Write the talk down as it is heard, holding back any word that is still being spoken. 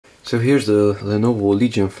So here's the Lenovo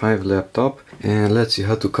Legion 5 laptop, and let's see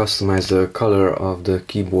how to customize the color of the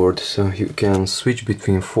keyboard. So you can switch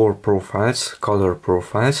between 4 profiles, color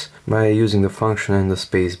profiles, by using the function and the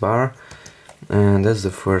spacebar. And that's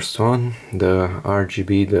the first one. The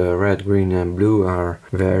RGB, the red, green and blue are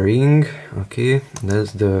varying. Okay,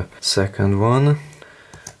 that's the second one.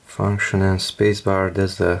 Function and spacebar,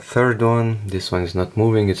 that's the third one. This one is not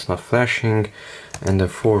moving, it's not flashing. And the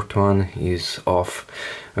fourth one is off.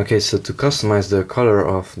 Okay, so to customize the color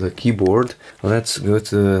of the keyboard, let's go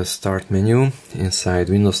to the start menu inside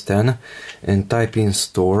Windows 10 and type in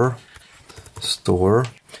store,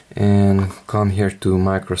 and come here to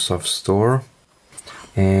Microsoft Store,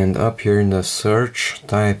 and up here in the search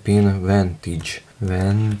type in Vantage.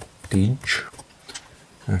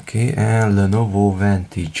 Okay, and Lenovo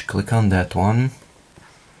Vantage, click on that one.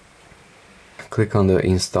 Click on the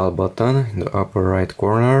install button in the upper right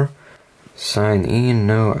corner. Sign in.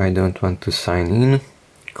 No, I don't want to sign in.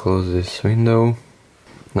 Close this window.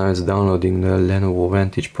 Now it's downloading the Lenovo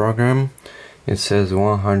Vantage program. It says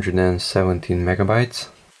 117 megabytes.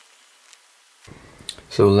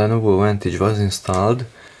 So Lenovo Vantage was installed.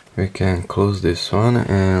 We can close this one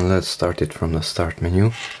and let's start it from the start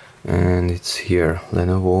menu. And it's here,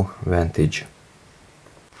 Lenovo Vantage.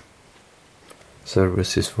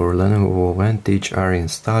 Services for Lenovo Vantage are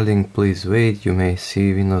installing. Please wait. You may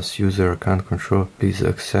see Windows user account control. Please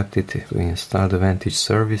accept it to install the Vantage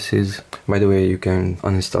services. By the way, you can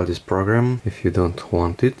uninstall this program if you don't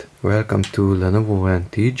want it. Welcome to Lenovo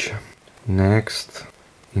Vantage. Next,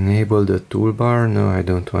 enable the toolbar. No, I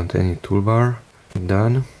don't want any toolbar.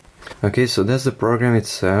 Done. Okay, so that's the program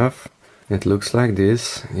itself. It looks like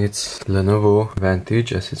this. It's Lenovo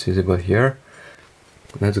Vantage as it's visible here.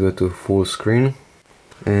 Let's go to full screen,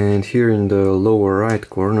 and here in the lower right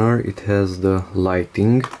corner it has the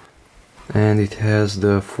lighting, and it has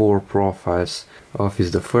the 4 profiles. Off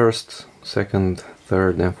is the first, second,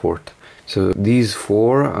 third and fourth. So these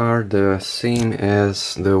 4 are the same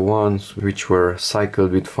as the ones which were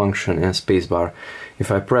cycled with function and spacebar.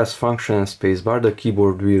 If I press function and spacebar, the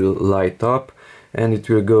keyboard will light up and it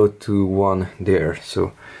will go to 1 there.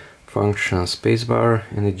 So function spacebar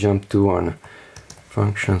and it jumped to 1.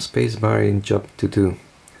 Function spacebar and jump to 2.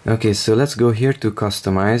 Okay, so let's go here to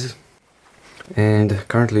customize, and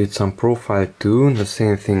currently it's on profile 2. The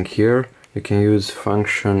same thing here. You can use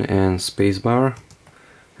function and spacebar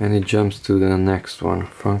and it jumps to the next one.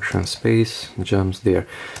 Function space jumps there.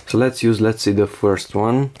 So let's see the first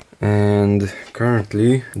one, and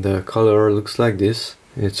currently the color looks like this.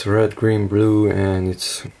 It's red, green, blue, and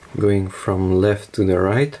it's going from left to the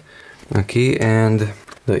right. Okay, and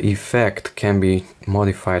the effect can be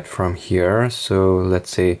modified from here. So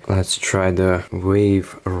let's try the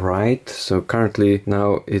wave right. So currently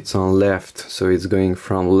now it's on left, so it's going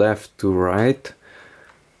from left to right.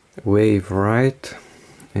 Wave right,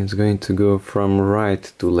 it's going to go from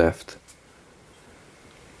right to left.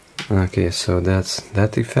 Okay, so that's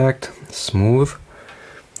that effect. Smooth.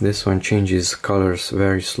 This one changes colors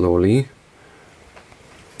very slowly.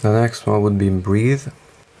 The next one would be breathe,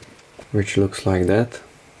 which looks like that.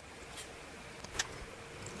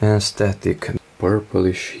 And static,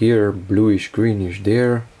 purplish here, bluish, greenish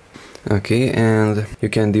there. Okay, and you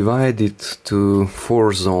can divide it to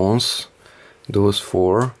 4 zones, those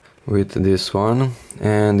 4, with this one,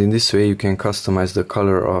 and in this way you can customize the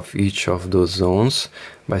color of each of those zones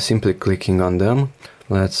by simply clicking on them.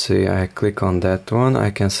 Let's say I click on that one, I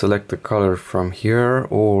can select the color from here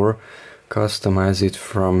or customize it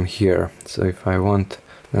from here. So if I want,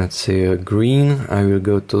 let's say, a green, I will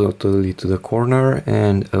go totally to the corner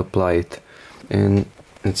and apply it. And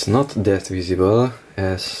it's not that visible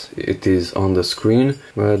as it is on the screen,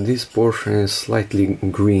 but this portion is slightly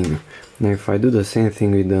green. Now if I do the same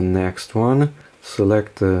thing with the next one,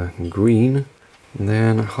 select the green,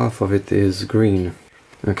 then half of it is green.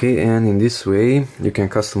 Okay, and in this way you can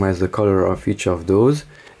customize the color of each of those.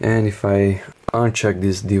 And if I uncheck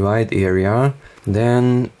this divide area,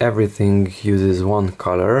 then everything uses one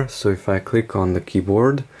color. So if I click on the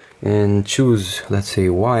keyboard and choose, let's say,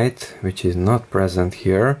 white, which is not present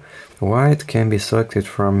here, white can be selected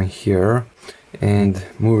from here and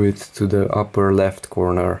move it to the upper left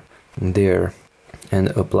corner there and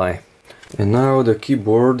apply. And now the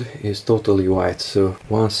keyboard is totally white, so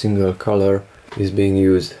one single color is being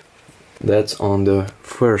used. That's on the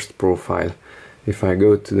first profile. If I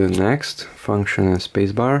go to the next, function and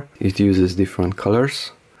spacebar, it uses different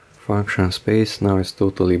colors. Function space, now it's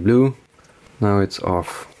totally blue, now it's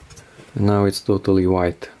off, and now it's totally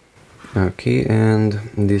white. Okay, and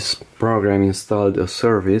this program installed a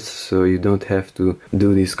service, so you don't have to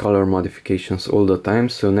do these color modifications all the time.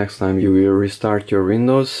 So next time you will restart your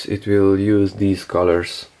Windows, it will use these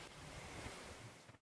colors.